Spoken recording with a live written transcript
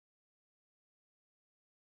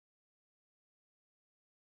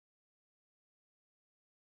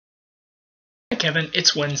Kevin,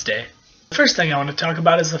 it's Wednesday. The first thing I want to talk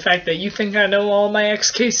about is the fact that you think I know all my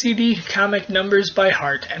XKCD comic numbers by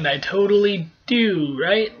heart, and I totally do,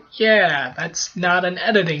 right? Yeah, that's not an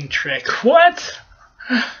editing trick. What?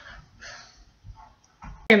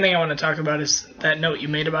 Second thing I want to talk about is that note you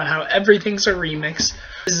made about how everything's a remix.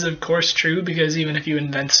 This is of course true because even if you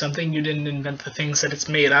invent something, you didn't invent the things that it's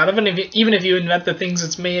made out of, and even if you invent the things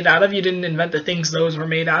it's made out of, you didn't invent the things those were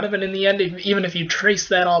made out of, and in the end, even if you trace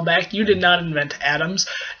that all back, you did not invent atoms,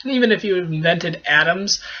 and even if you invented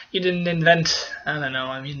atoms, you didn't invent, I don't know,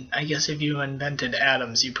 I mean, I guess if you invented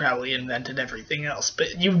atoms, you probably invented everything else,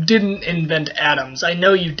 but you didn't invent atoms. I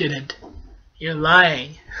know you didn't. You're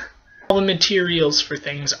lying. All the materials for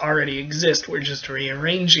things already exist, we're just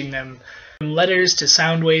rearranging them. From letters to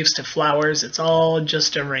sound waves to flowers, it's all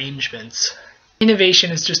just arrangements.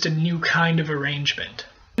 Innovation is just a new kind of arrangement.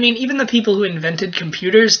 I mean, even the people who invented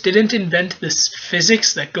computers didn't invent this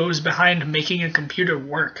physics that goes behind making a computer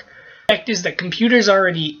work. The fact is that computers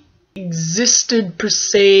already existed per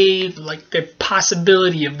se, like the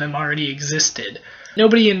possibility of them already existed.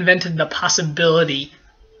 Nobody invented the possibility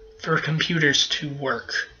for computers to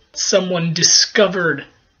work. Someone discovered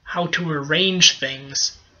how to arrange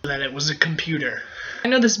things so that it was a computer. I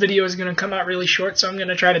know this video is going to come out really short, so I'm going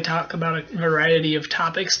to try to talk about a variety of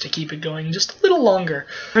topics to keep it going just a little longer.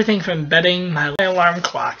 Everything from bedding, my alarm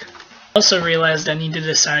clock. I also realized I need to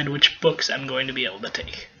decide which books I'm going to be able to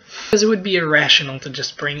take. Because it would be irrational to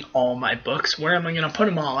just bring all my books. Where am I going to put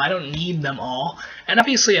them all? I don't need them all. And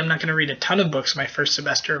obviously I'm not going to read a ton of books my first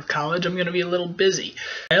semester of college. I'm going to be a little busy.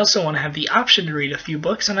 I also want to have the option to read a few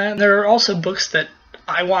books, and there are also books that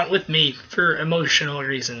I want with me for emotional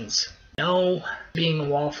reasons. No, being a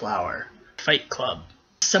wallflower, Fight Club,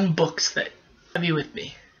 some books that have you with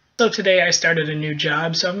me. So today I started a new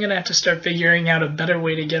job, so I'm going to have to start figuring out a better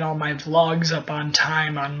way to get all my vlogs up on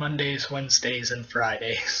time on Mondays, Wednesdays, and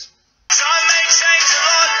Fridays. Time may change a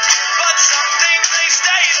lot, but some things they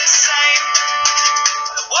stay the same.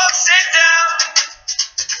 I won't sit down,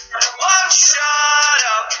 and I won't shut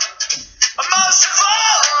up. But most of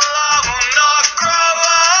all, I will not grow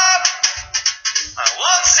up. I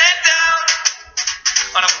won't sit down,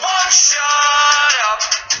 and I won't shut up.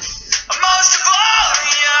 But most of all,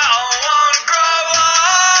 yeah, I won't grow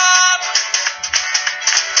up.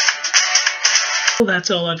 Well,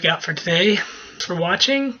 that's all I've got for today. Thanks for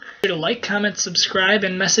watching. Be sure to like, comment, subscribe,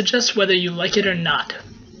 and message us whether you like it or not.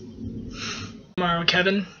 Tomorrow,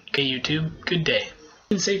 Kevin. Okay, YouTube. Good day. I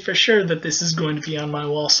can say for sure that this is going to be on my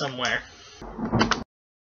wall somewhere.